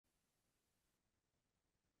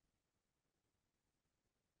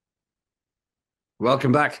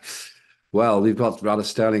Welcome back. Well, we've got Radha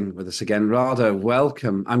Stirling with us again. Radha,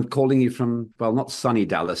 welcome. I'm calling you from, well, not sunny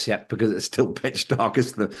Dallas yet because it's still pitch dark.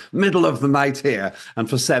 It's the middle of the night here. And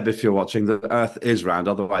for Seb, if you're watching, the Earth is round.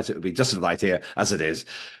 Otherwise, it would be just as light here as it is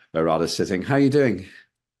where Radha's sitting. How are you doing?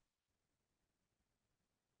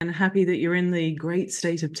 And happy that you're in the great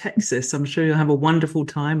state of Texas. I'm sure you'll have a wonderful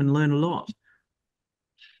time and learn a lot.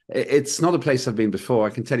 It's not a place I've been before. I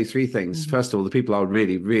can tell you three things. Mm, First of all, the people are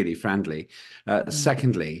really, really friendly. mm.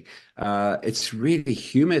 Secondly, it's really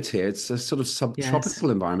humid here. It's a sort of Yes. subtropical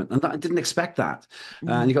environment, and I didn't expect that. And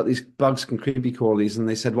Mm. you got these bugs and creepy crawlies, and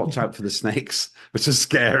they said, "Watch out for the snakes," which is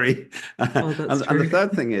scary. Oh, that's And the true.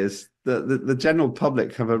 third thing is that the general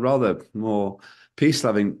public have a rather more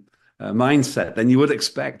peace-loving mindset than you would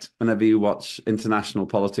expect whenever you watch international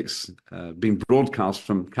politics being broadcast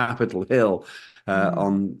from Capitol Hill Mm.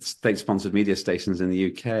 on state-sponsored media stations in the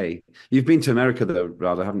UK. You've been to America, though,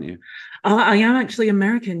 rather, haven't you? I am actually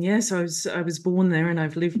American. Yes, I was born there, and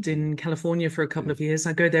I've lived in California for a couple of years.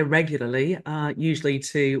 I go there regularly, usually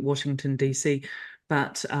to Washington D.C.,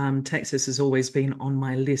 but Texas has always been on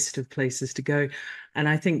my list of places to go. And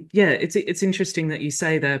I think, yeah, it's interesting that you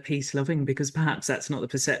say they're peace loving because perhaps that's not the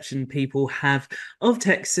perception people have of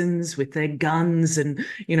Texans with their guns and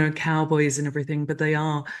cowboys and everything, but they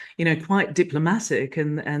are quite diplomatic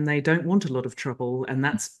and they don't want a lot of trouble. And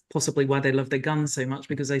that's possibly why they love their guns so much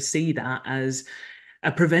because they see that as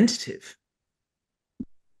a preventative.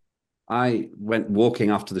 I went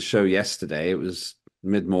walking after the show yesterday. It was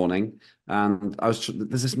mid-morning, and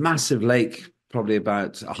there's this massive lake, probably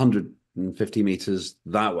about 150 meters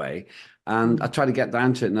that way. And I Mm. tried to get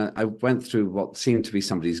down to it, and I went through what seemed to be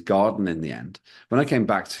somebody's garden in the end. When I came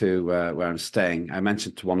back to where I'm staying, I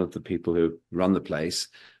mentioned to one of the people who run the place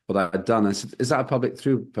what I had done. I said, "Is that a public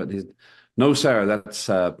throughput?" He said, "No, sir, that's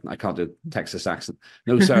I can't do a Texas accent.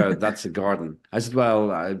 No, sir, that's a garden." I said, "Well,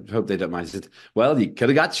 I hope they don't mind." He said, "Well, you could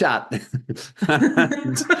have got shot."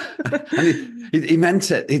 and and he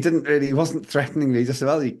meant it. He didn't really, he wasn't threatening me. He just said,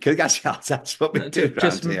 "Well, you could have got shot. That's what we do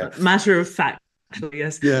Just around here." matter of fact, actually,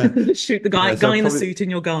 yes. Yeah. Shoot the guy Yeah. So guy in the probably, suit in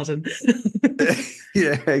your garden.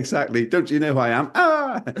 yeah, exactly. Don't you know who I am?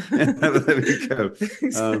 Ah, there we go.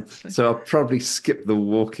 Exactly. So I'll probably skip the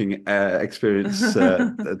walking experience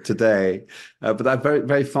today, but I'm very,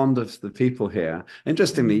 very fond of the people here.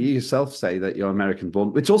 Interestingly, Mm. you yourself say that you're American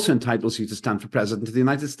born, which also entitles you to stand for president of the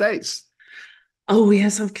United States. Oh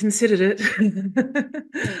yes, I've considered it.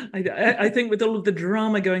 I think with all of the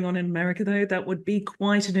drama going on in America, though, that would be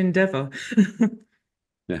quite an endeavor.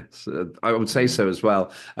 Yes, I would say so as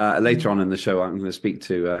well. Later Mm, on in the show, I'm going to speak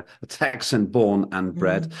to a Texan born and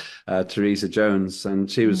bred, mm, Teresa Jones, and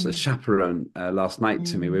she was a mm, chaperone last night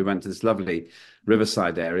to me. We mm. went to this lovely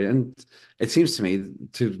riverside area, and it seems to me,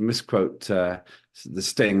 to misquote the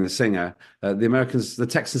Sting, the singer, the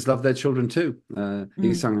Texans love their children too. He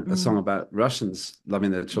Mm, sang a song mm, about Russians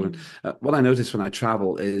loving their children. mm. What I notice when I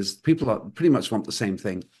travel is people pretty much want the same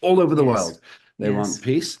thing all over the Yes, world. They want yes.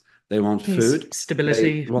 peace. They want Peace, food. They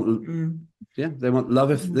stability. want, Mm, yeah, they want love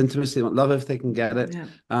if mm, intimacy, they want love if they can get it. yeah.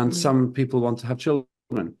 And Mm, some people want to have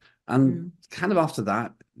children. And mm, kind of after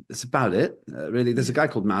that, it's about it. Really, there's a yeah. guy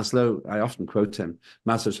called Maslow. I often quote him,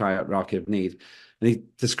 Maslow's hierarchy of need. And he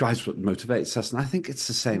describes what motivates us. And I think it's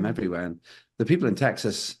the same Mm, everywhere. And the people in mm.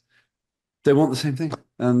 Texas, they want the same thing.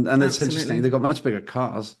 And it's interesting. Absolutely. They've got much bigger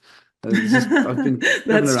cars. I've been driven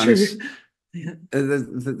That's around true. this Yeah.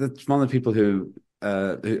 one of the people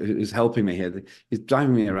who's helping me here. He's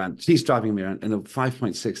driving me around. She's driving me around in a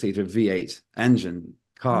 5.6 liter V8 engine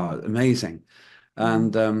car. Mm, Amazing.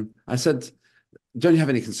 mm. And I said, "Don't you have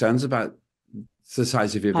any concerns about the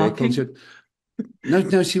size of your vehicle?" And she Parking. went,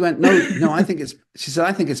 "No, no." She went, "No, no. I think it's." She said,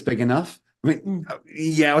 "I think it's big enough." I mean, Mm.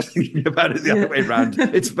 yeah, I was thinking about it the other Yeah. way around.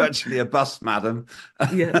 It's virtually a bus, madam.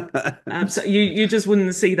 Yeah. Absolutely. You just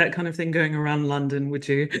wouldn't see that kind of thing going around London, would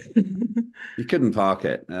you? You couldn't park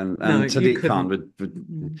it, No, and you Sadiq Khan couldn't. would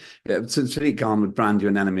Mm. yeah, so Sadiq Khan would brand you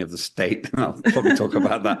an enemy of the state. I'll probably talk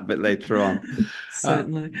about that a bit later on. Uh,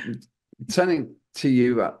 Certainly. Turning to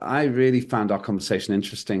you, I really found our conversation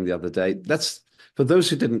interesting the other day. Let's, for those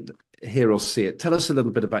who didn't hear or see it, tell us a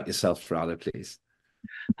little bit about yourself, Rado, please.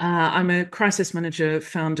 I'm a crisis manager,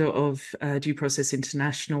 founder of Due Process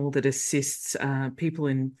International, that assists people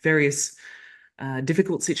in various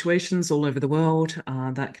difficult situations all over the world.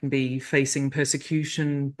 That can be facing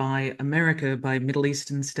persecution by America, by Middle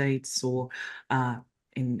Eastern states, or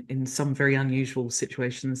in some very unusual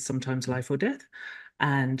situations, sometimes life or death.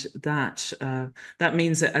 And that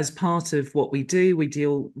means that as part of what we do, we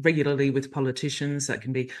deal regularly with politicians. That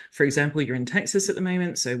can be, for example, you're in Texas at the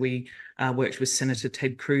moment, so we worked with Senator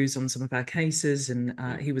Ted Cruz on some of our cases, and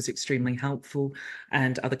he was extremely helpful,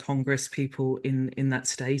 and other Congress people in that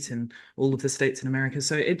state and all of the states in America.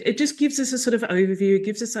 So it just gives us a sort of overview. It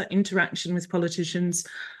gives us that interaction with politicians,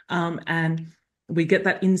 and we get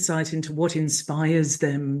that insight into what inspires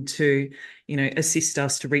them to, assist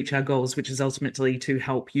us to reach our goals, which is ultimately to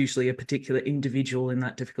help usually a particular individual in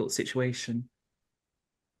that difficult situation.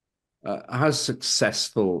 How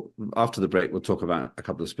successful, after the break, we'll talk about a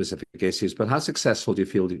couple of specific issues, but how successful do you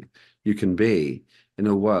feel you can be in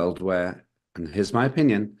a world where, and here's my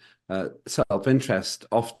opinion, self-interest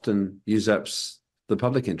often usurps the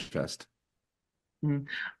public interest?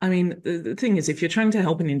 I mean, the thing is, if you're trying to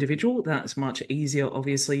help an individual, that's much easier.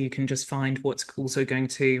 Obviously, you can just find what's also going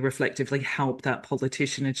to reflectively help that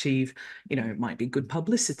politician achieve, it might be good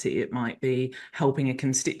publicity, it might be helping a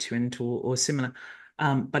constituent or similar.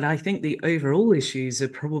 But I think the overall issues are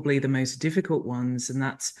probably the most difficult ones, and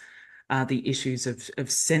that's the issues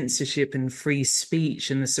of censorship and free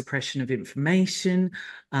speech and the suppression of information,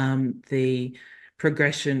 the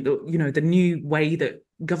progression, the new way that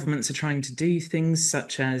governments are trying to do things,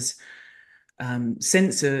 such as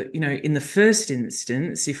censor, in the first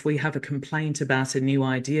instance, if we have a complaint about a new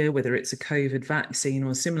idea, whether it's a COVID vaccine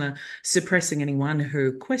or similar, suppressing anyone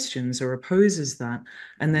who questions or opposes that.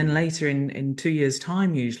 And then later in 2 years'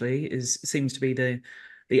 time, usually seems to be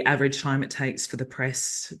the average time it takes for the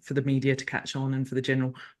press, for the media to catch on, and for the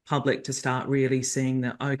general public to start really seeing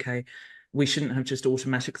that, okay, we shouldn't have just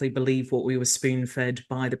automatically believed what we were spoon-fed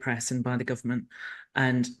by the press and by the government.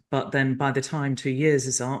 But then by the time 2 years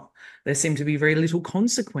is up, there seem to be very little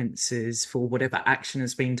consequences for whatever action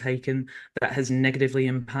has been taken that has negatively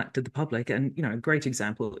impacted the public. And, a great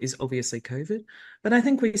example is obviously COVID. But I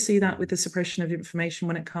think we see that with the suppression of information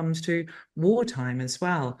when it comes to wartime as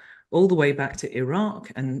well, all the way back to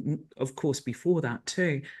Iraq, and of course before that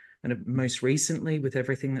too. And most recently, with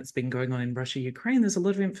everything that's been going on in Russia, Ukraine, there's a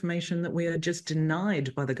lot of information that we are just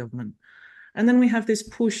denied by the government. And then we have this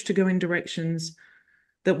push to go in directions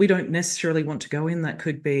that we don't necessarily want to go in. That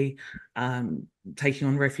could be taking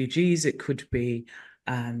on refugees. It could be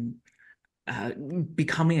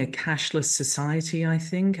becoming a cashless society, I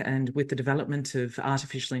think. And with the development of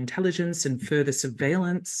artificial intelligence and further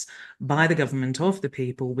surveillance by the government of the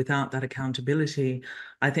people without that accountability,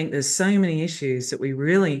 I think there's so many issues that we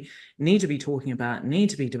really need to be talking about,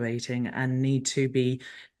 need to be debating, and need to be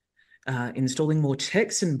installing more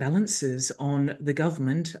checks and balances on the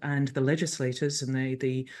government and the legislators and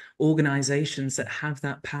the organizations that have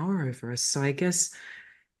that power over us. So I guess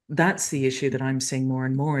that's the issue that I'm seeing more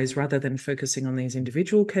and more, is rather than focusing on these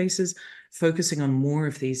individual cases, focusing on more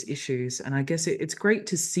of these issues. And I guess it's great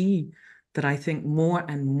to see that I think more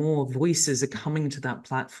and more voices are coming to that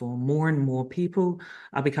platform. More and more people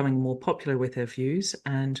are becoming more popular with their views,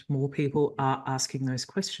 and more people are asking those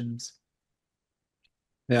questions.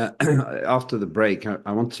 Yeah, after the break,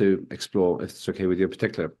 I want to explore, if it's okay with you, a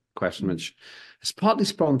particular question, which is partly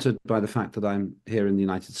sponsored by the fact that I'm here in the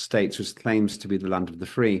United States, which claims to be the land of the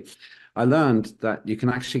free. I learned that you can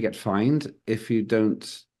actually get fined if you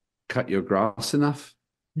don't cut your grass enough,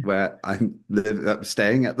 where I'm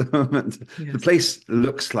staying at the moment. Yes. The place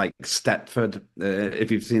looks like Stepford. If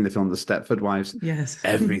you've seen the film The Stepford Wives, yes,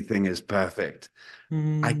 everything is perfect.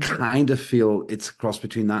 I kind of feel it's a cross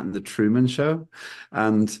between that and The Truman Show.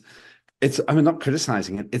 And I'm not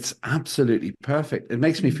criticizing it. It's absolutely perfect. It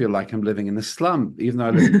makes me feel like I'm living in a slum, even though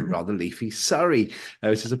I live in rather leafy Surrey,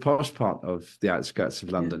 which is a posh part of the outskirts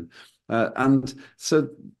of London. And so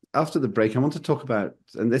after the break, I want to talk about,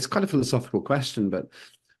 and it's quite a philosophical question, but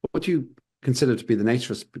what do you consider to be the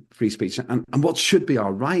nature of free speech, and what should be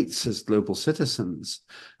our rights as global citizens?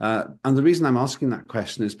 And the reason I'm asking that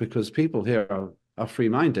question is because people here are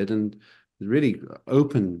free-minded and really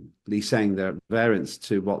openly saying their variance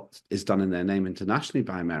to what is done in their name internationally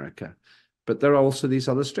by America. But there are also these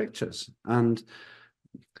other strictures. And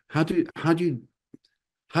how do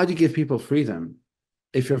you give people freedom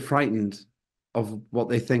if you're frightened of what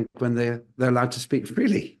they think when they're allowed to speak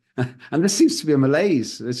freely? And there seems to be a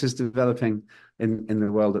malaise which is developing in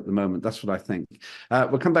the world at the moment. That's what I think.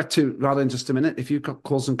 We'll come back to Radha in just a minute. If you've got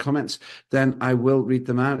calls and comments, then I will read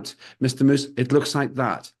them out. Mr. Moose, it looks like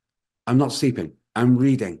that. I'm not sleeping. I'm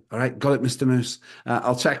reading. All right. Got it, Mr. Moose.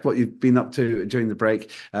 I'll check what you've been up to during the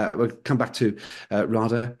break. We'll come back to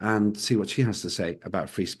Radha and see what she has to say about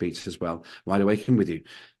free speech as well. Wide Awake and with you.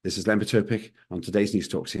 This is Lembit Öpik on today's News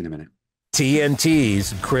Talk. See you in a minute.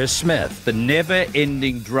 TNT's Chris Smith. The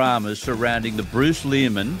never-ending drama surrounding the Bruce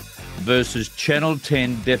Lehrmann versus Channel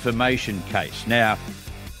 10 defamation case. Now,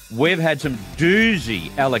 we've had some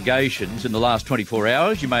doozy allegations in the last 24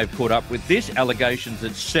 hours. You may have caught up with this. Allegations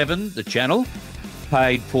that Seven, the channel,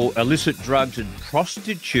 paid for illicit drugs and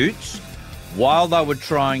prostitutes while they were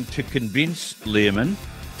trying to convince Learman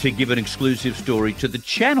to give an exclusive story to the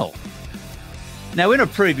channel. Now, in a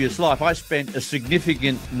previous life, I spent a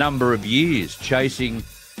significant number of years chasing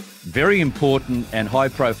very important and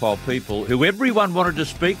high-profile people who everyone wanted to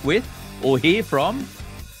speak with or hear from,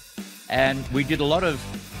 and we did a lot of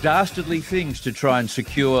dastardly things to try and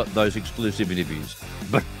secure those exclusive interviews.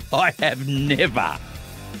 But I have never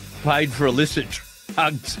paid for illicit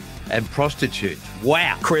drugs and prostitutes.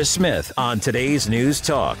 Wow. Chris Smith on today's News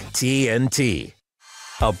Talk, TNT.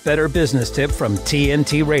 A better business tip from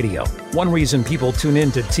TNT Radio. One reason people tune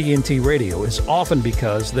in to TNT Radio is often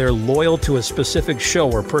because they're loyal to a specific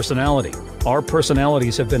show or personality. Our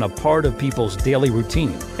personalities have been a part of people's daily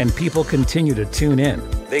routine, and people continue to tune in.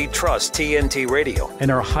 They trust TNT Radio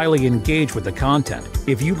and are highly engaged with the content.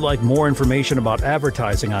 If you'd like more information about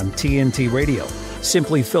advertising on TNT Radio,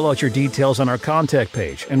 simply fill out your details on our contact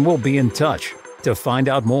page and we'll be in touch. To find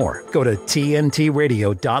out more, go to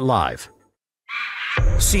tntradio.live.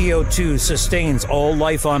 CO2 sustains all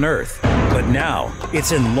life on Earth, but now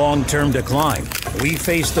it's in long-term decline. We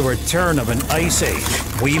face the return of an ice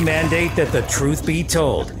age. We mandate that the truth be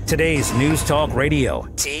told. Today's News Talk Radio,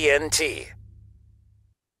 TNT.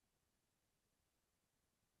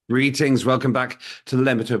 Greetings. Welcome back to the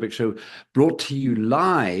Lembit Öpik Show, brought to you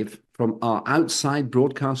live from our outside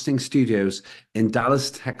broadcasting studios in Dallas,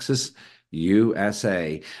 Texas,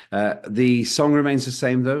 USA. The song remains the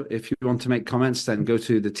same, though. If you want to make comments, then go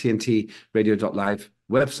to the tntradio.live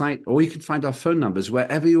website, or you can find our phone numbers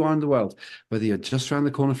wherever you are in the world, whether you're just around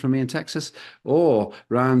the corner from me in Texas or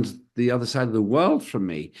around the other side of the world from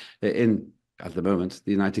me in, at the moment,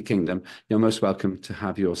 the United Kingdom. You're most welcome to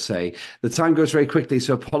have your say. The time goes very quickly,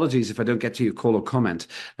 so apologies if I don't get to your call or comment.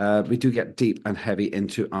 We do get deep and heavy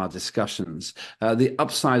into our discussions. The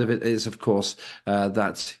upside of it is, of course,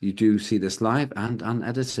 that you do see this live and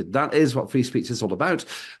unedited. That is what free speech is all about.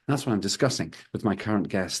 That's what I'm discussing with my current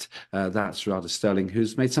guest. That's Radha Stirling,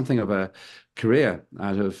 who's made something of a career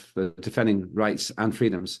out of defending rights and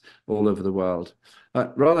freedoms all over the world.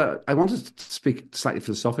 Radha, I wanted to speak slightly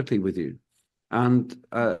philosophically with you. And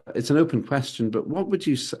it's an open question, but what would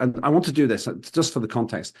you, and I want to do this just for the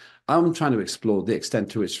context. I'm trying to explore the extent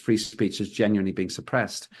to which free speech is genuinely being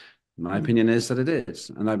suppressed. My opinion is that it is.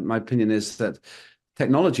 And my opinion is that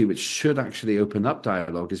technology, which should actually open up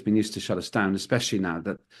dialogue, has been used to shut us down, especially now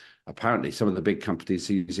that apparently some of the big companies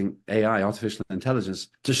are using AI, artificial intelligence,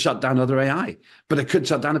 to shut down other AI, but it could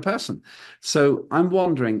shut down a person. So I'm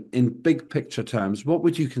wondering, in big picture terms, what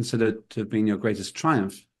would you consider to have been your greatest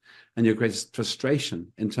triumph and your greatest frustration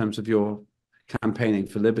in terms of your campaigning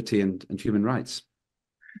for liberty and human rights?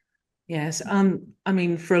 Yes, I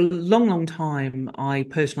mean, for a long, long time, I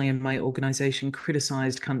personally and my organization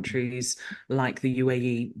criticized countries like the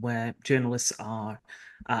UAE, where journalists are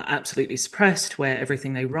absolutely suppressed, where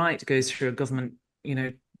everything they write goes through a government,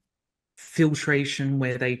 filtration,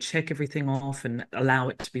 where they check everything off and allow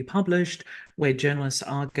it to be published, where journalists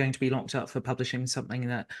are going to be locked up for publishing something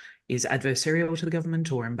that is adversarial to the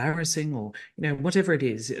government or embarrassing or, whatever it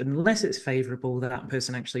is, unless it's favorable, that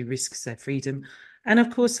person actually risks their freedom. And of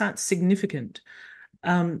course, that's significant.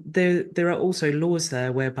 There are also laws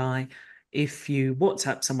there whereby if you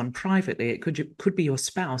WhatsApp someone privately, it could be your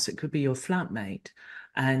spouse, it could be your flatmate,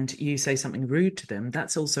 and you say something rude to them,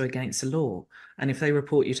 that's also against the law. And if they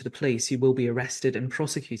report you to the police, you will be arrested and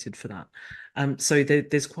prosecuted for that. So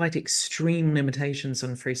there's quite extreme limitations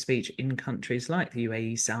on free speech in countries like the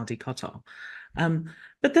UAE, Saudi, Qatar.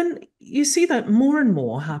 But then you see that more and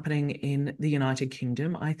more happening in the United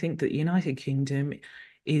Kingdom. I think that the United Kingdom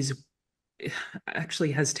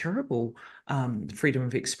actually has terrible freedom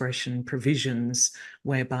of expression provisions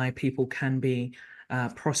whereby people can be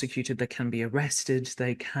prosecuted, they can be arrested,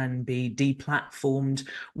 they can be deplatformed,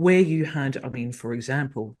 where you had, for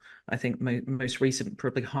example, I think most recent,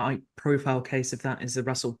 probably high profile case of that is the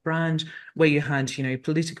Russell Brand, where you had,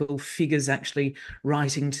 political figures actually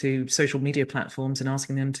writing to social media platforms and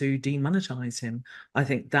asking them to demonetize him. I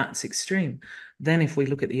think that's extreme. Then if we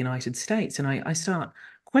look at the United States, and I start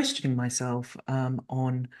questioning myself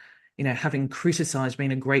on, having criticized,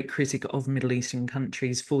 being a great critic of Middle Eastern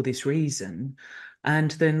countries for this reason,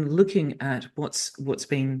 and then looking at what's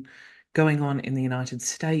been going on in the United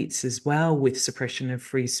States as well, with suppression of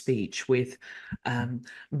free speech, with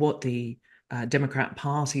what the Democrat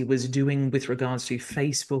Party was doing with regards to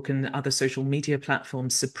Facebook and other social media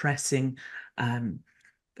platforms suppressing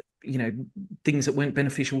things that weren't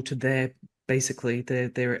beneficial to their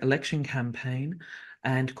election campaign,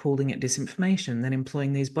 and calling it disinformation, then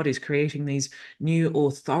employing these bodies, creating these new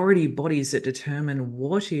authority bodies that determine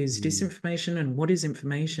what is disinformation and what is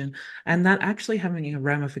information, and that actually having a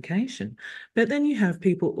ramification. But then you have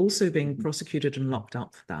people also being prosecuted and locked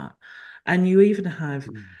up for that. And you even have,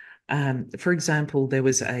 for example, there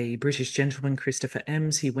was a British gentleman, Christopher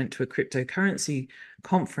Ems. He went to a cryptocurrency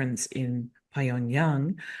conference in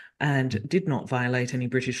Pyongyang and did not violate any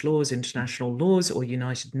British laws, international laws, or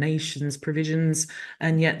United Nations provisions.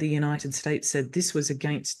 And yet the United States said this was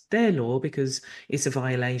against their law because it's a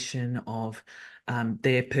violation of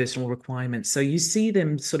their personal requirements. So you see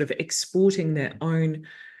them sort of exporting their own,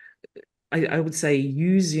 I would say,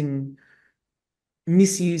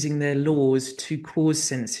 misusing their laws to cause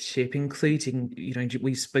censorship, including,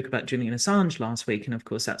 we spoke about Julian Assange last week, and of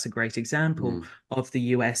course that's a great example of the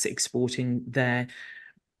US exporting their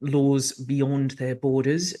laws beyond their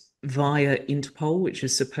borders via Interpol, which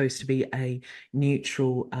is supposed to be a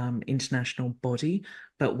neutral international body.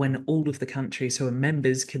 But when all of the countries who are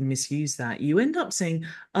members can misuse that, you end up seeing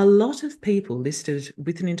a lot of people listed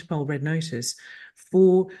with an Interpol red notice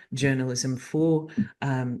for journalism, for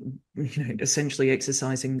essentially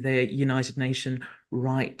exercising their United Nations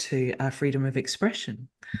right to freedom of expression.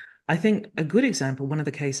 I think a good example, one of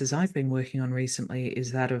the cases I've been working on recently,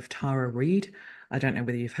 is that of Tara Reid. I don't know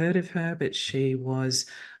whether you've heard of her, but she was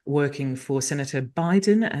working for Senator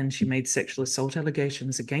Biden, and she made sexual assault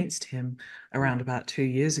allegations against him around about 2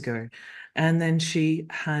 years ago. And then she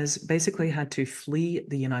has basically had to flee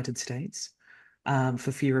the United States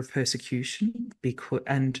for fear of persecution,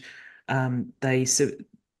 they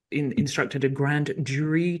instructed a grand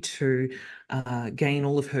jury to gain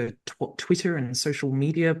all of her Twitter and social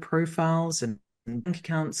media profiles and bank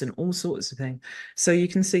accounts and all sorts of things. So you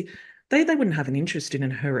can see they wouldn't have an interest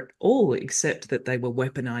in her at all, except that they were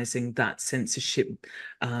weaponizing that censorship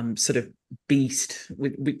sort of beast,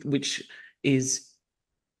 which is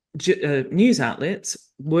news outlets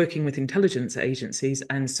working with intelligence agencies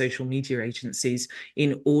and social media agencies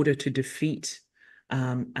in order to defeat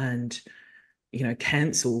and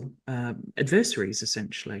cancel adversaries,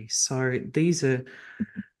 essentially. So these are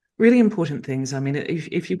really important things. I mean,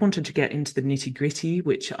 if you wanted to get into the nitty-gritty,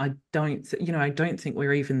 which I don't think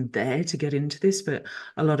we're even there to get into this, but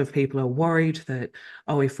a lot of people are worried that,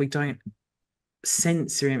 if we don't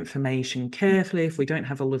censor information carefully, if we don't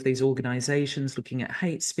have all of these organizations looking at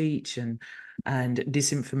hate speech and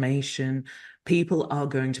disinformation, people are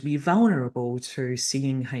going to be vulnerable to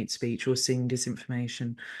seeing hate speech or seeing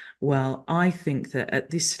disinformation. Well, I think that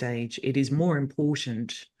at this stage, it is more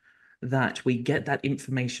important that we get that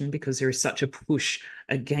information, because there is such a push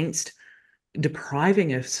against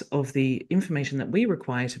depriving us of the information that we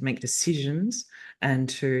require to make decisions and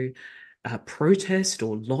to protest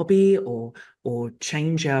or lobby or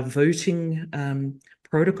change our voting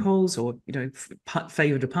protocols or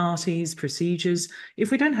favoured parties, procedures. If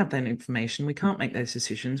we don't have that information, we can't make those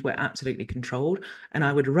decisions. We're absolutely controlled. And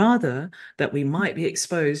I would rather that we might be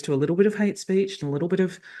exposed to a little bit of hate speech and a little bit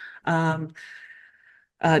of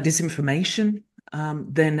disinformation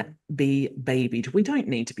than be babied. We don't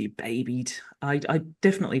need to be babied. I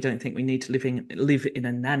definitely don't think we need to live in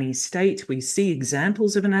a nanny state. We see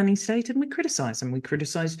examples of a nanny state and we criticize them. We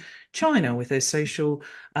criticize China with their social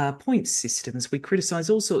points systems. We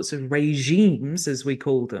criticize all sorts of regimes, as we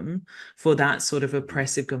call them, for that sort of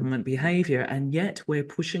oppressive government behavior. And yet we're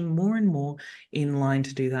pushing more and more in line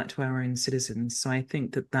to do that to our own citizens. So I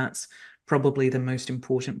think that that's probably the most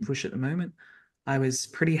important push at the moment. I was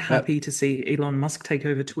pretty happy to see Elon Musk take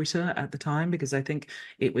over Twitter at the time, because I think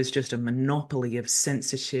it was just a monopoly of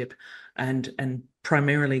censorship and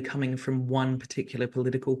primarily coming from one particular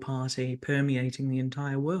political party permeating the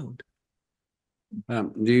entire world.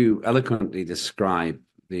 You eloquently describe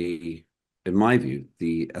in my view,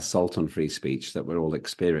 the assault on free speech that we're all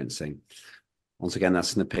experiencing. Once again,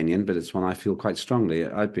 that's an opinion, but it's one I feel quite strongly.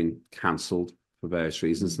 I've been cancelled for various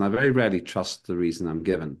reasons, and I very rarely trust the reason I'm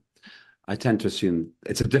given. I tend to assume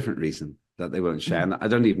it's a different reason that they won't share. And I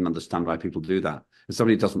don't even understand why people do that. If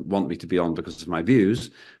somebody doesn't want me to be on because of my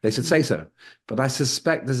views, they should say so. But I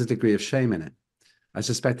suspect there's a degree of shame in it. I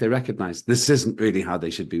suspect they recognize this isn't really how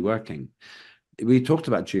they should be working. We talked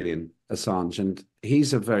about Julian Assange, and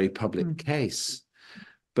he's a very public case.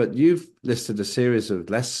 But you've listed a series of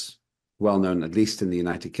less well-known, at least in the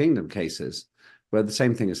United Kingdom, cases where the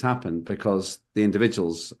same thing has happened because the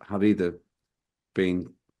individuals have either been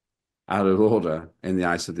out of order in the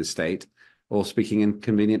eyes of the state or speaking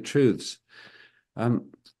inconvenient truths.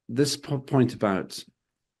 This point about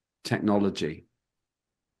technology,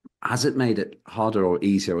 has it made it harder or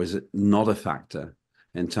easier, or is it not a factor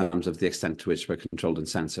in terms of the extent to which we're controlled and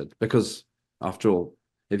censored? Because after all,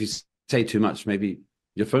 if you say too much, maybe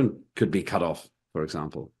your phone could be cut off, for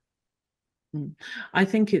example. I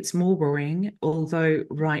think it's more worrying, although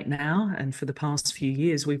right now and for the past few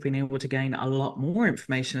years, we've been able to gain a lot more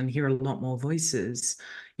information and hear a lot more voices.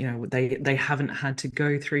 You know, they haven't had to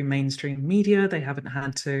go through mainstream media. They haven't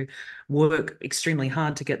had to work extremely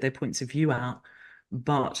hard to get their points of view out.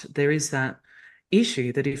 But there is that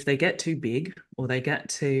issue that if they get too big or they get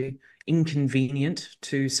too inconvenient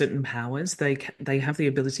to certain powers, they have the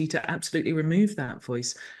ability to absolutely remove that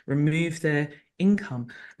voice, remove their income.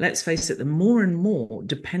 Let's face it, the more and more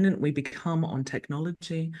dependent we become on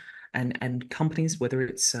technology and companies, whether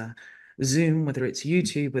it's Zoom, whether it's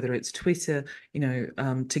YouTube, whether it's Twitter,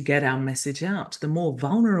 to get our message out, the more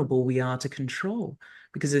vulnerable we are to control.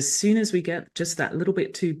 Because as soon as we get just that little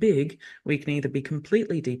bit too big, we can either be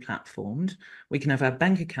completely deplatformed, we can have our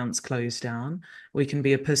bank accounts closed down, we can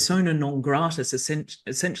be a persona non grata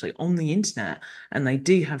essentially on the internet, and they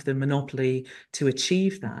do have the monopoly to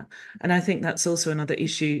achieve that. And I think that's also another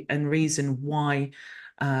issue and reason why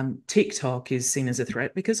TikTok is seen as a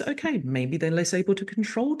threat, because, okay, maybe they're less able to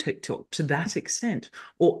control TikTok to that extent,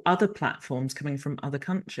 or other platforms coming from other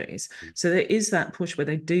countries. So there is that push where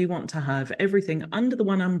they do want to have everything under the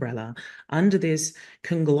one umbrella, under this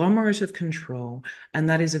conglomerate of control, and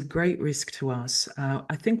that is of great risk to us.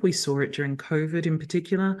 I think we saw it during COVID in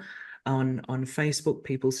particular. On Facebook,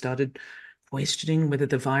 people started questioning whether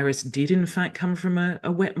the virus did in fact come from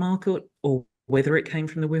a wet market or whether it came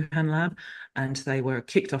from the Wuhan lab, and they were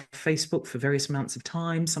kicked off Facebook for various amounts of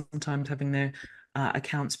time, sometimes having their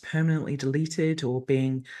accounts permanently deleted or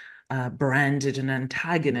being branded an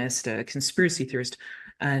antagonist, a conspiracy theorist,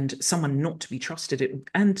 and someone not to be trusted.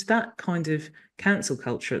 And that kind of cancel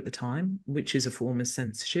culture at the time, which is a form of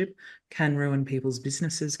censorship, can ruin people's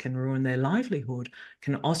businesses, can ruin their livelihood,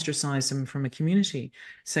 can ostracize them from a community.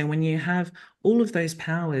 So when you have all of those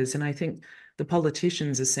powers, and I think the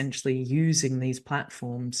politicians essentially using these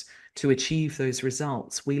platforms to achieve those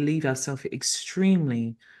results, we leave ourselves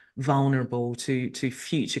extremely vulnerable to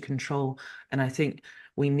future control. And I think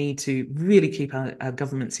we need to really keep our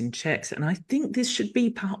governments in checks. And I think this should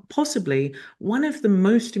be possibly one of the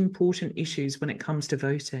most important issues when it comes to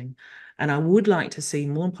voting. And I would like to see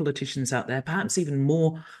more politicians out there, perhaps even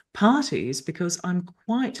more parties, because I'm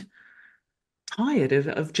quite tired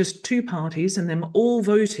of just two parties and them all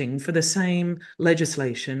voting for the same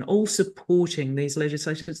legislation, all supporting these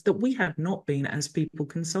legislations that we have not been as people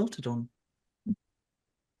consulted on.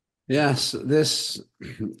 Yes, this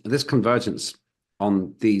convergence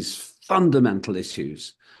on these fundamental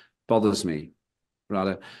issues bothers me,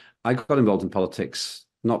 rather. I got involved in politics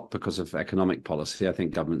not because of economic policy. I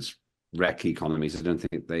think governments wreck economies. I don't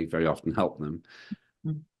think they very often help them.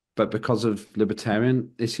 But because of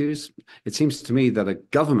libertarian issues, it seems to me that a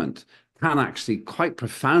government can actually quite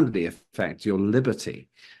profoundly affect your liberty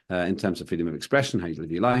in terms of freedom of expression, how you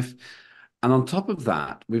live your life. And on top of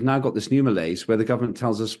that, we've now got this new malaise where the government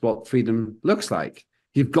tells us what freedom looks like.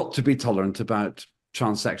 You've got to be tolerant about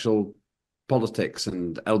transsexual politics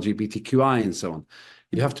and LGBTQI and so on.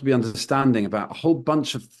 You have to be understanding about a whole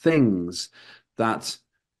bunch of things that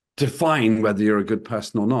define whether you're a good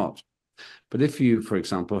person or not. But if you, for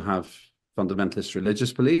example, have fundamentalist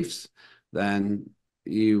religious beliefs, then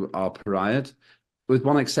you are pariahed, with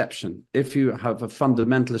one exception. If you have a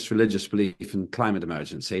fundamentalist religious belief in climate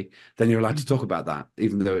emergency, then you're allowed to talk about that,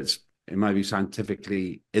 even though it's, it might be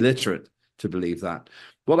scientifically illiterate to believe that.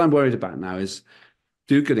 What I'm worried about now is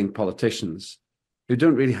do-gooding politicians who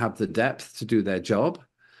don't really have the depth to do their job,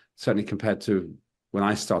 certainly compared to when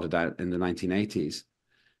I started out in the 1980s.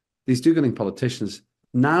 These do-gooding politicians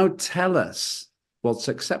now tell us what's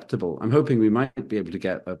acceptable. I'm hoping we might be able to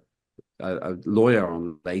get a lawyer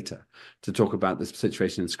on later to talk about this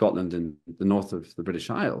situation in Scotland and the north of the British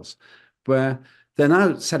Isles, where they're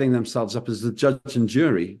now setting themselves up as the judge and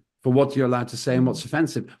jury for what you're allowed to say and what's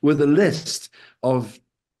offensive, with a list of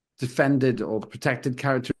defended or protected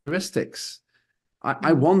characteristics.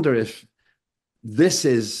 I wonder if this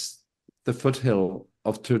is the foothill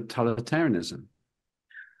of totalitarianism.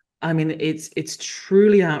 I mean, it's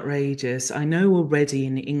truly outrageous. I know already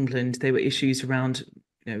in England there were issues around,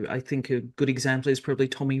 I think a good example is probably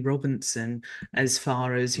Tommy Robinson, as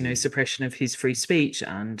far as, suppression of his free speech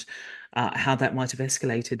and how that might have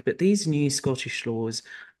escalated. But these new Scottish laws,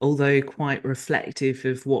 although quite reflective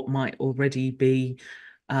of what might already be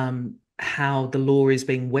how the law is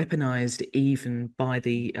being weaponized even by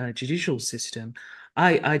the judicial system,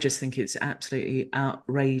 I just think it's absolutely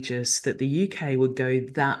outrageous that the UK would go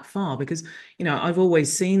that far, because, you know, I've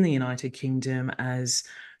always seen the United Kingdom as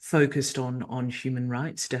focused on human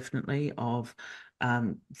rights, definitely, of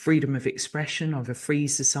freedom of expression, of a free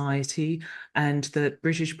society, and that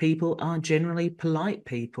British people are generally polite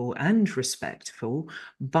people and respectful.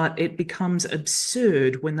 But it becomes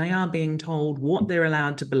absurd when they are being told what they're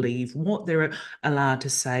allowed to believe, what they're allowed to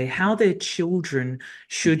say, how their children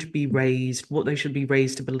should be raised, what they should be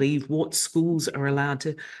raised to believe, what schools are allowed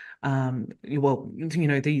to, well, you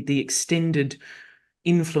know, the extended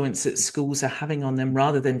influence that schools are having on them.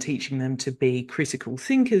 Rather than teaching them to be critical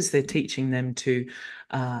thinkers, they're teaching them to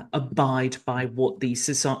abide by what the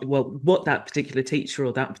society, well, what that particular teacher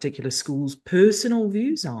or that particular school's personal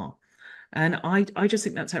views are. And I just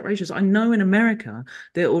think that's outrageous. I know in America,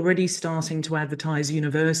 they're already starting to advertise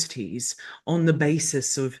universities on the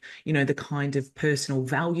basis of, you know, the kind of personal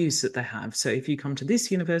values that they have. So if you come to this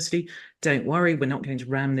university, don't worry, we're not going to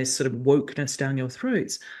ram this sort of wokeness down your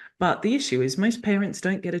throats. But the issue is most parents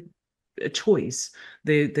don't get a choice.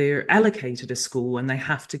 They're allocated a school and they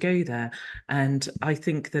have to go there. And I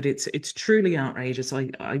think that it's truly outrageous.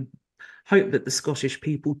 I hope that the Scottish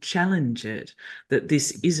people challenge it, that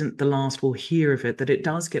this isn't the last we'll hear of it, that it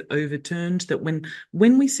does get overturned, that when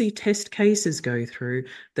we see test cases go through,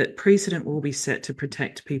 that precedent will be set to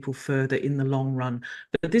protect people further in the long run.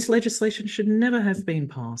 But this legislation should never have been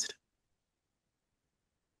passed.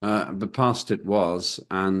 But past it was,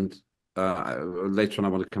 and later on I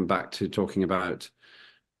want to come back to talking about,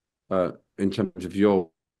 in terms of your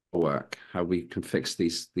work, how we can fix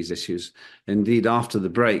these issues. Indeed, after the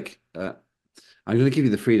break, I'm going to give you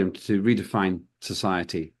the freedom to redefine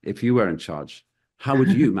society. If you were in charge, how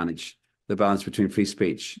would you manage the balance between free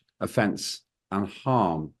speech, offence, and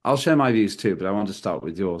harm? I'll share my views too, but I want to start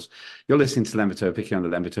with yours. You're listening to Lembit Öpik here on the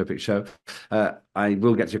Lembit Öpik Show. I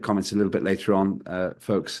will get to your comments a little bit later on,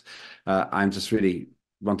 folks. I'm just really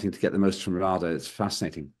wanting to get the most from Radha. It's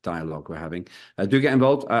fascinating dialogue we're having. Do get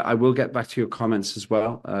involved. I will get back to your comments as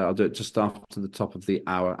well. I'll do it just after the top of the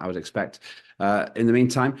hour, I would expect. In the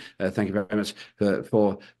meantime, thank you very much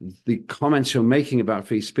for the comments you're making about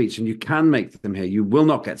free speech, and you can make them here. You will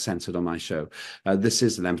not get censored on my show. This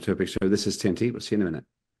is the Lembit Öpik Show. This is TNT. We'll see you in a minute.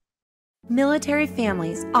 Military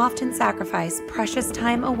families often sacrifice precious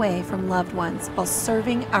time away from loved ones while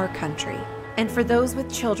serving our country. And for those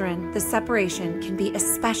with children, the separation can be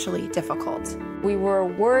especially difficult. We were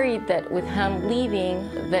worried that with him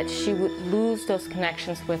leaving, that she would lose those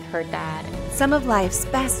connections with her dad. Some of life's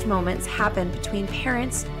best moments happen between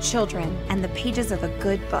parents, children, and the pages of a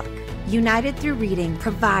good book. United Through Reading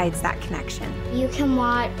provides that connection. You can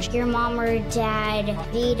watch your mom or dad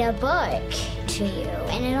read a book to you,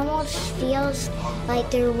 and it almost feels like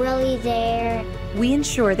they're really there. We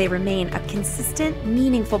ensure they remain a consistent,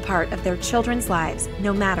 meaningful part of their children's lives,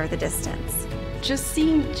 no matter the distance. Just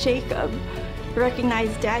seeing Jacob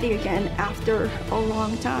recognize Daddy again after a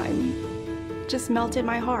long time just melted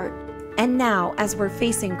my heart. And now, as we're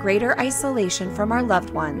facing greater isolation from our loved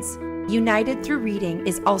ones, United Through Reading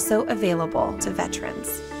is also available to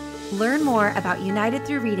veterans. Learn more about United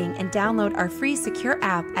Through Reading and download our free secure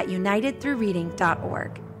app at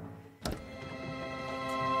unitedthroughreading.org.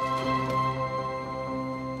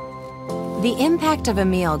 The impact of a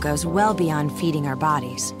meal goes well beyond feeding our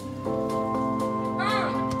bodies.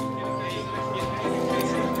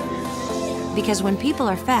 Because when people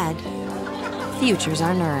are fed, futures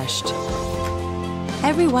are nourished.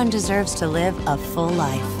 Everyone deserves to live a full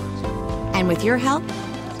life. And with your help,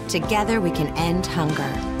 together we can end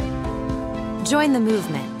hunger. Join the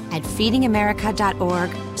movement at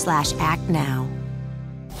feedingamerica.org/actnow.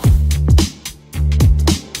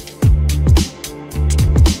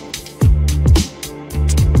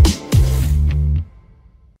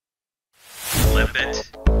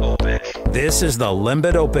 Lembit Öpik. This is the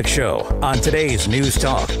Lembit Öpik Show on today's News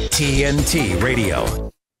Talk, TNT Radio.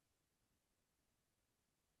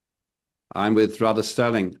 I'm with Radha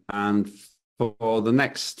Stirling, and for the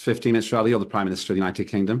next 15 minutes, Radha, you're the Prime Minister of the United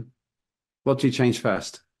Kingdom. What do you change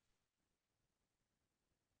first?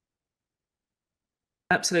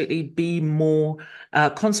 Absolutely be more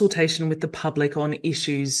consultation with the public on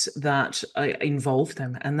issues that involve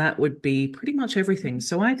them, and that would be pretty much everything.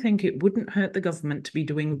 So I think it wouldn't hurt the government to be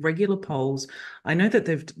doing regular polls. I know that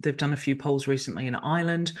they've done a few polls recently in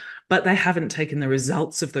Ireland, but they haven't taken the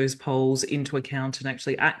results of those polls into account and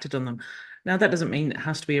actually acted on them. Now, that doesn't mean it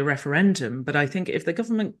has to be a referendum, but I think if the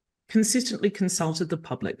government consistently consulted the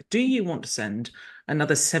public, do you want to send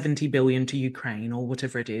another 70 billion to Ukraine or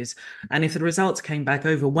whatever it is? And if the results came back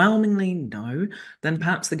overwhelmingly no, then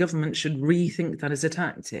perhaps the government should rethink that as a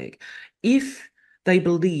tactic. If they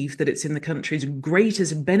believe that it's in the country's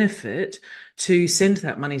greatest benefit to send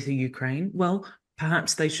that money to Ukraine, well,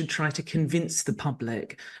 perhaps they should try to convince the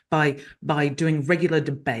public by doing regular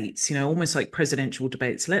debates, almost like presidential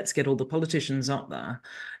debates. Let's get all the politicians up there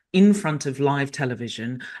in front of live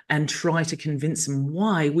television and try to convince them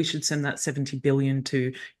why we should send that 70 billion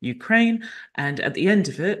to Ukraine. And at the end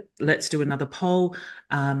of it, let's do another poll.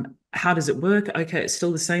 How does it work? Okay, it's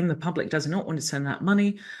still the same. The public does not want to send that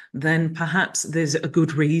money. Then perhaps there's a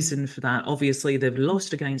good reason for that. Obviously, they've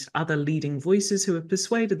lost against other leading voices who have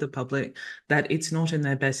persuaded the public that it's not in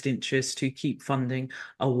their best interest to keep funding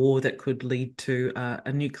a war that could lead to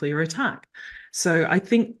a nuclear attack. So I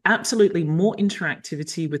think absolutely more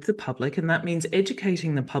interactivity with the public, and that means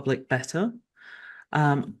educating the public better.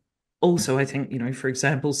 Also, I think, for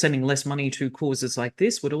example, sending less money to causes like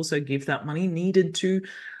this would also give that money needed to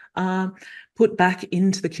put back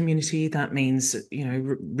into the community. That means,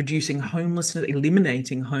 reducing homelessness,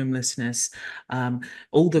 eliminating homelessness,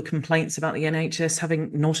 all the complaints about the NHS having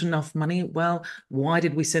not enough money. Well, why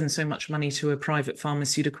did we send so much money to a private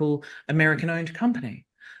pharmaceutical American-owned company?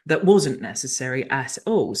 That wasn't necessary at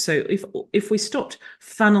all. So if we stopped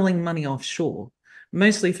funneling money offshore,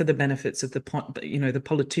 mostly for the benefits of the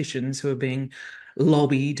politicians who are being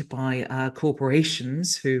lobbied by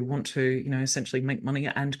corporations who want to essentially make money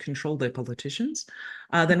and control their politicians,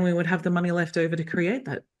 then we would have the money left over to create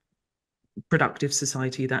that productive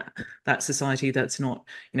society, that society that's not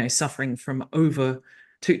suffering from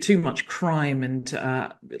too much crime and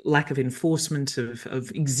lack of enforcement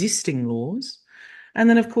of existing laws. And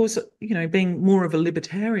then, of course, being more of a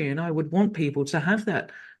libertarian, I would want people to have that,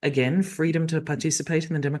 again, freedom to participate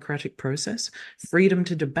in the democratic process, freedom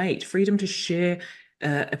to debate, freedom to share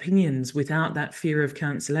opinions without that fear of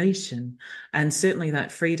cancellation, and certainly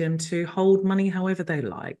that freedom to hold money however they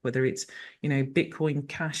like, whether it's, Bitcoin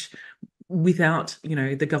Cash, without,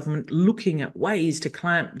 the government looking at ways to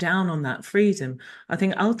clamp down on that freedom. I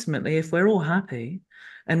think ultimately, if we're all happy,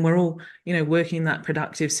 and we're all, working in that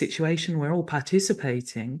productive situation, we're all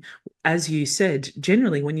participating. As you said,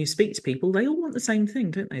 generally, when you speak to people, they all want the same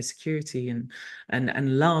thing, don't they? Security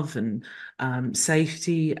and love and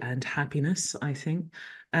safety and happiness, I think.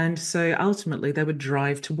 And so ultimately, they would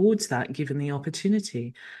drive towards that, given the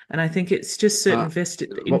opportunity. And I think it's just certain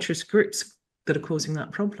vested interest groups that are causing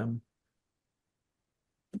that problem.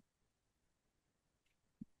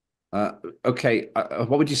 Okay,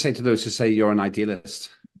 what would you say to those who say you're an idealist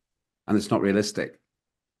and it's not realistic?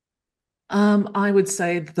 I would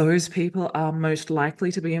say those people are most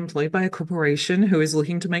likely to be employed by a corporation who is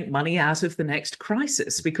looking to make money out of the next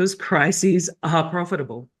crisis, because crises are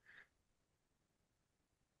profitable.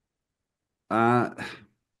 But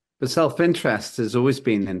self-interest has always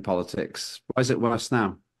been in politics. Why is it worse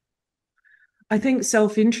now? I think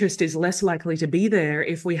self-interest is less likely to be there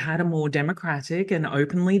if we had a more democratic and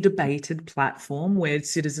openly debated platform where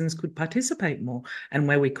citizens could participate more and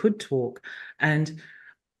where we could talk. And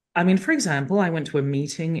I mean, for example, I went to a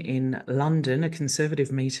meeting in London, a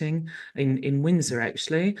Conservative meeting in Windsor,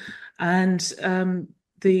 actually, and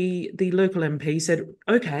the local MP said,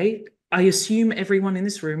 okay, I assume everyone in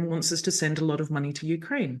this room wants us to send a lot of money to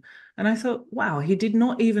Ukraine. And I thought, wow, he did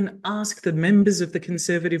not even ask the members of the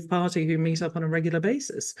Conservative Party who meet up on a regular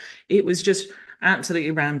basis. It was just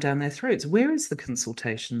absolutely rammed down their throats. Where is the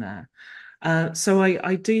consultation there? So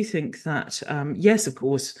I do think that, yes, of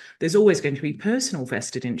course, there's always going to be personal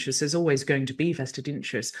vested interests. There's always going to be vested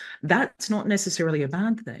interests. That's not necessarily a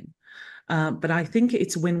bad thing. But I think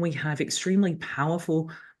it's when we have extremely powerful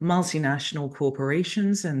multinational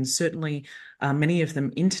corporations, and certainly many of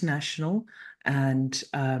them international. And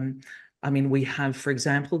I mean, we have, for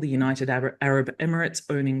example, the United Arab Emirates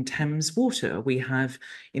owning Thames Water. We have,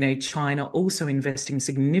 China also investing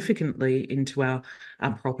significantly into our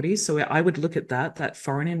properties. So I would look at that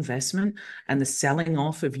foreign investment and the selling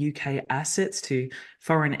off of UK assets to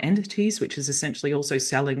foreign entities, which is essentially also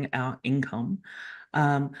selling our income.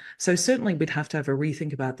 So certainly we'd have to have a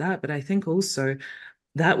rethink about that. But I think also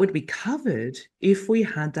that would be covered if we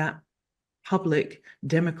had that public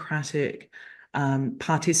democratic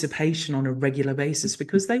participation on a regular basis,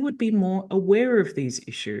 because they would be more aware of these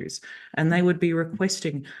issues and they would be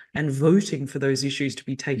requesting and voting for those issues to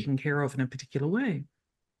be taken care of in a particular way.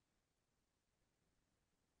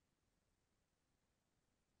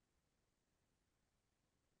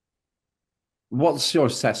 What's your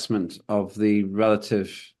assessment of the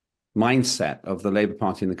relative mindset of the Labour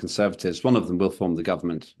Party and the Conservatives? One of them will form the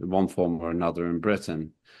government in one form or another in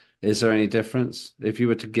Britain. Is there any difference? If you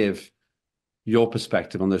were to give your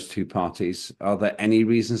perspective on those two parties, are there any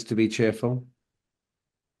reasons to be cheerful?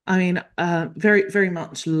 I mean, very, very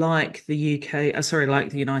much like the UK, sorry, like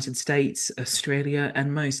the United States, Australia,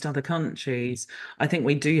 and most other countries. I think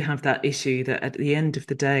we do have that issue that at the end of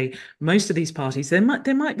the day, most of these parties, there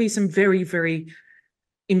might be some very, very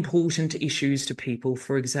important issues to people.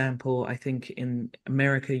 For example, I think in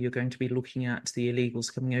America, you're going to be looking at the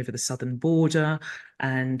illegals coming over the southern border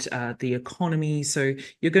and the economy. So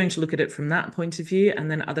you're going to look at it from that point of view. And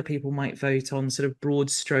then other people might vote on sort of broad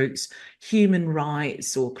strokes, human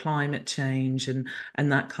rights or climate change and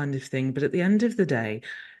that kind of thing. But at the end of the day,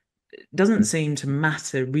 it doesn't seem to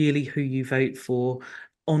matter really who you vote for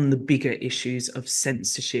on the bigger issues of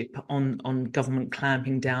censorship, on government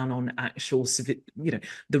clamping down on actual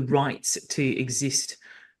the rights to exist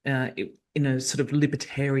in a sort of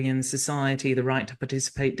libertarian society, the right to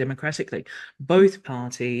participate democratically. Both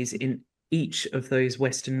parties in each of those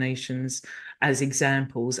Western nations, as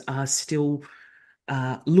examples, are still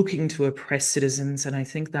looking to oppress citizens. And I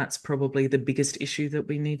think that's probably the biggest issue that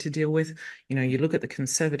we need to deal with. You know, you look at the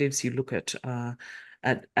Conservatives, you look at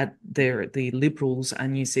the Liberals,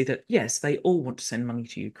 and you see that, yes, they all want to send money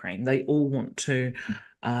to Ukraine. They all want to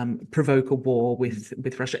provoke a war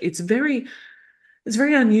with Russia. It's very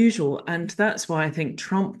unusual. And that's why I think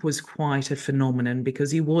Trump was quite a phenomenon, because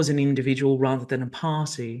he was an individual rather than a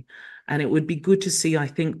party. And it would be good to see, I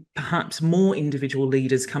think, perhaps more individual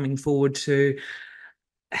leaders coming forward to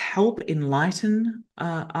help enlighten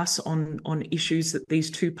us on issues that these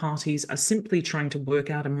two parties are simply trying to work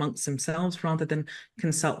out amongst themselves rather than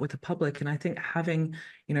consult with the public. And I think having,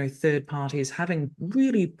 third parties, having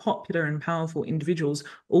really popular and powerful individuals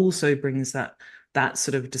also brings that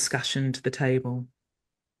sort of discussion to the table.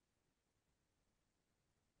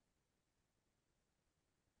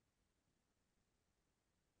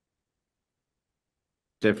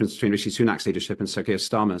 Difference between Rishi Sunak's leadership and Sir Keir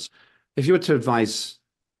Starmer's. If you were to advise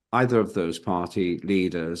either of those party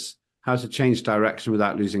leaders how to change direction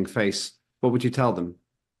without losing face, what would you tell them?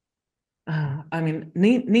 I mean,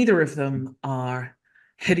 neither of them are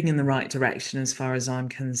heading in the right direction as far as I'm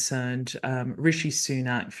concerned. Rishi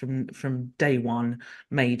Sunak from day one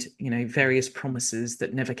made, various promises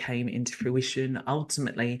that never came into fruition.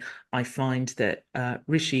 Ultimately, I find that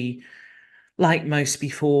Rishi, like most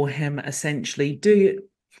before him, essentially do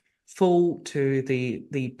fall to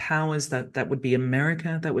the powers that would be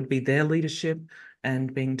America, that would be their leadership,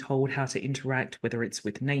 and being told how to interact, whether it's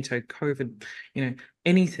with NATO, COVID,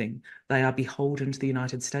 anything. They are beholden to the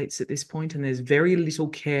United States at this point, and there's very little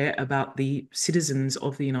care about the citizens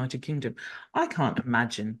of the United Kingdom. I can't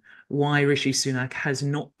imagine why Rishi Sunak has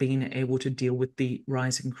not been able to deal with the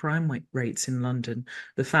rising crime rates in London.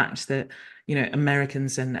 The fact that,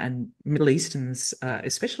 Americans and Middle Easterns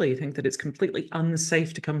especially think that it's completely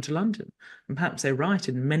unsafe to come to London. And perhaps they're right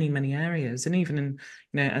in many, many areas. And even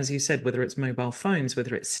in, as you said, whether it's mobile phones,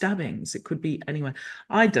 whether it's stabbings, it could be anywhere.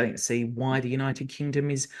 I don't see why the United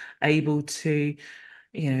Kingdom is able to,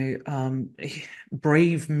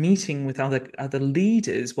 brave meeting with other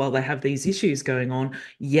leaders while they have these issues going on,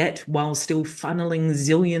 yet while still funneling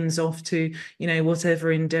zillions off to,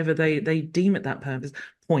 whatever endeavor they deem at that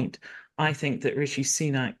point. I think that Rishi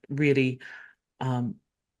Sunak really,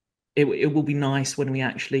 it will be nice when we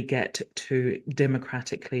actually get to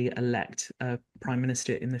democratically elect a prime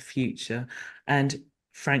minister in the future. And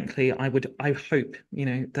frankly, I hope,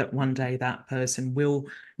 that one day that person will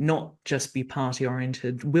not just be party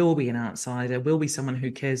oriented, will be an outsider, will be someone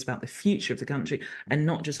who cares about the future of the country and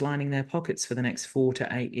not just lining their pockets for the next 4 to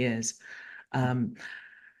 8 years.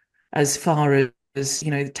 As far as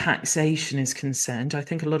taxation is concerned, I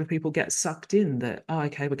think a lot of people get sucked in that,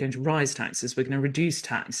 okay, we're going to rise taxes, we're going to reduce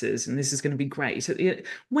taxes, and this is going to be great.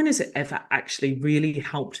 When has it ever actually really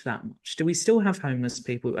helped that much? Do we still have homeless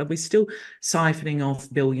people? Are we still siphoning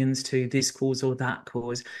off billions to this cause or that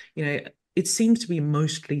cause? It seems to be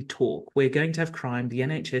mostly talk. We're going to have crime. The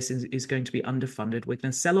NHS is going to be underfunded. We're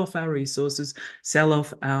going to sell off our resources, sell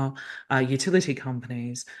off our utility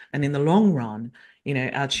companies. And in the long run,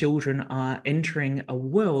 our children are entering a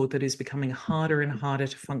world that is becoming harder and harder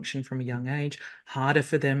to function from a young age, harder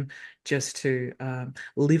for them just to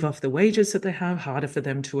live off the wages that they have, harder for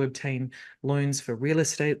them to obtain loans for real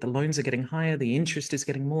estate. The loans are getting higher, the interest is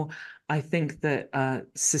getting more. I think that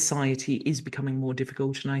society is becoming more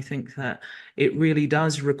difficult, and I think that it really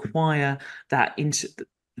does require that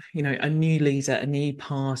a new leader, a new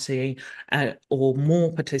party, or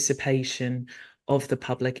more participation of the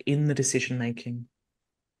public in the decision making.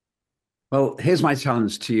 Well, here's my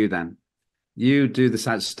challenge to you then. You do this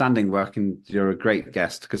outstanding work, and you're a great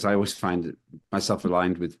guest because I always find myself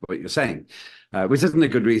aligned with what you're saying, which isn't a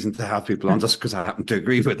good reason to have people on just because I happen to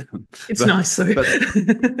agree with them. It's nice, though. But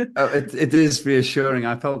it is reassuring.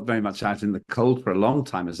 I felt very much out in the cold for a long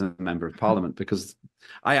time as a member of Parliament, because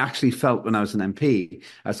I actually felt when I was an MP,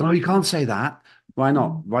 I said, "Oh, you can't say that. Why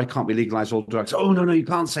not? Why can't we legalise all drugs?" "Oh, no, you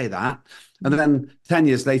can't say that." And then 10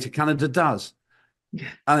 years later, Canada does. Yeah.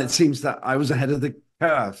 And it seems that I was ahead of the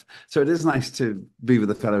curve. So it is nice to be with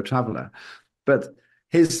a fellow traveller. But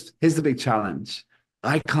here's the big challenge.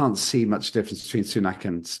 I can't see much difference between Sunak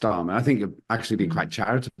and Starmer. I think it'd actually be quite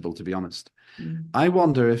charitable, to be honest. I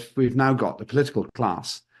wonder if we've now got a political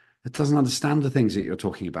class that doesn't understand the things that you're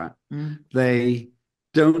talking about. They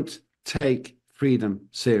don't take freedom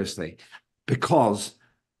seriously because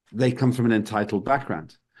they come from an entitled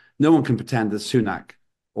background. No one can pretend that Sunak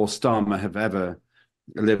or Starmer have ever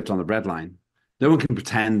lived on the breadline. No one can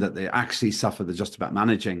pretend that they actually suffer the just about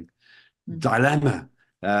managing dilemma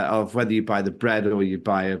of whether you buy the bread or you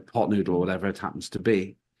buy a pot noodle or whatever it happens to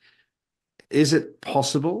be. Is it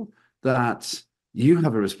possible that you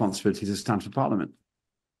have a responsibility to stand for Parliament?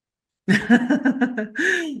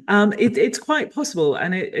 It's quite possible,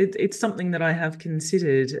 and it's something that I have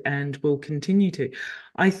considered and will continue to.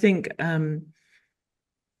 I think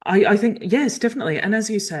I think, yes, definitely. And as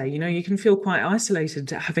you say, you can feel quite isolated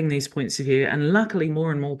having these points of view. And luckily,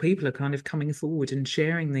 more and more people are kind of coming forward and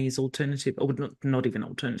sharing these alternative, or not even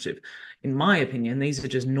alternative, in my opinion. These are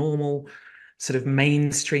just normal sort of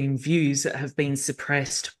mainstream views that have been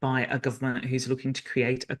suppressed by a government who's looking to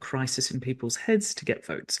create a crisis in people's heads to get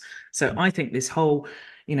votes. So I think this whole,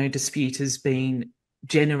 dispute has been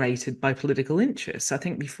generated by political interests. I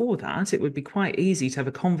think before that, it would be quite easy to have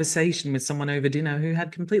a conversation with someone over dinner who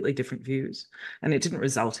had completely different views. And it didn't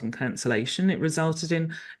result in cancellation. It resulted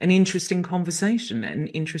in an interesting conversation, an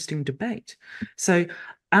interesting debate. So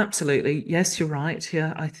absolutely, yes, you're right.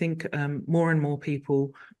 Yeah, I think more and more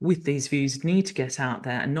people with these views need to get out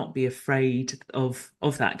there and not be afraid of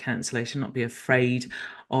that cancellation, not be afraid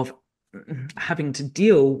of having to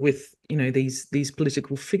deal with these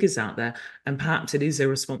political figures out there, and perhaps it is their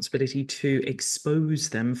responsibility to expose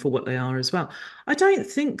them for what they are as well. I don't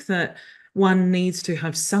think that one needs to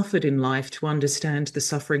have suffered in life to understand the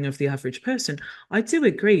suffering of the average person. I do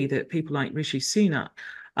agree that people like Rishi Sunak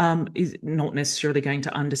is not necessarily going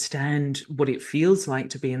to understand what it feels like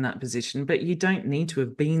to be in that position, but you don't need to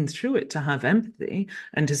have been through it to have empathy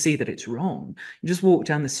and to see that it's wrong. You just walk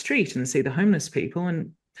down the street and see the homeless people,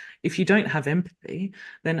 and if you don't have empathy,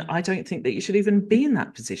 then I don't think that you should even be in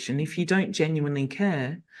that position. If you don't genuinely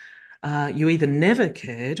care, you either never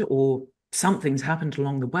cared or something's happened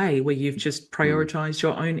along the way where you've just prioritized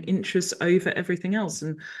your own interests over everything else.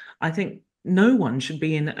 And I think no one should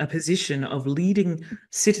be in a position of leading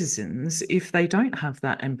citizens if they don't have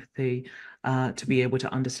that empathy to be able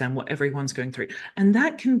to understand what everyone's going through. And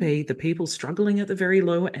that can be the people struggling at the very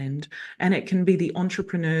lower end, and it can be the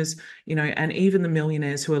entrepreneurs, and even the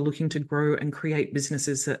millionaires who are looking to grow and create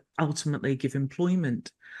businesses that ultimately give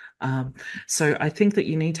employment. So I think that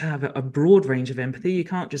you need to have a broad range of empathy. You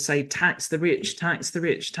can't just say tax the rich, tax the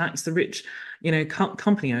rich, tax the rich,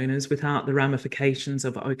 company owners, without the ramifications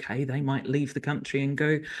of, okay, they might leave the country and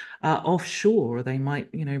go offshore, or they might,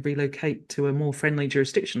 relocate to a more friendly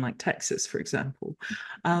jurisdiction like Texas, for example.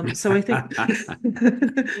 So I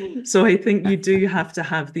think you do have to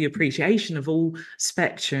have the appreciation of all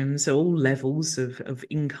spectrums, all levels of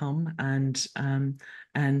income,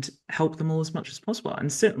 and help them all as much as possible.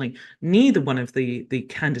 And certainly neither one of the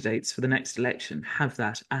candidates for the next election have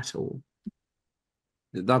that at all.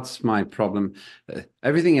 That's my problem.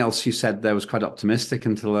 Everything else you said there was quite optimistic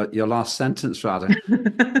until your last sentence, Radha.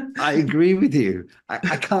 I agree with you.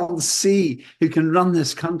 I can't see who can run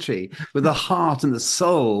this country with the heart and the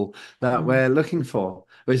soul that we're looking for,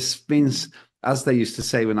 which means, as they used to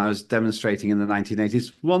say when I was demonstrating in the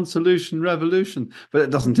 1980s, one solution revolution. But it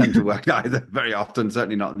doesn't tend to work either very often,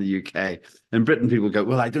 certainly not in the UK. In Britain, people go,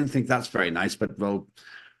 well, I don't think that's very nice, but we'll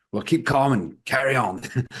keep calm and carry on.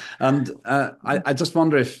 And I just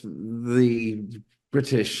wonder if the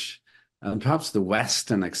British and perhaps the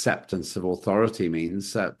Western acceptance of authority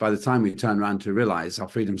means that by the time we turn around to realize our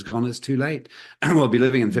freedom's gone, it's too late. And we'll be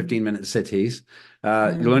living in 15-minute cities.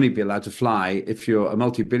 You'll only be allowed to fly if you're a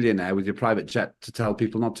multi-billionaire with your private jet to tell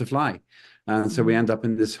people not to fly. And so we end up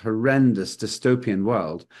in this horrendous dystopian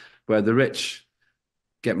world where the rich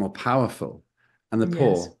get more powerful and the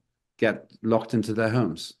poor get locked into their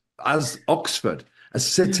homes, as Oxford, a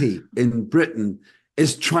city in Britain,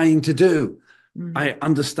 is trying to do. I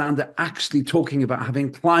understand they're actually talking about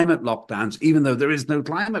having climate lockdowns, even though there is no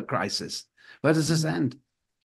climate crisis. Where does this end?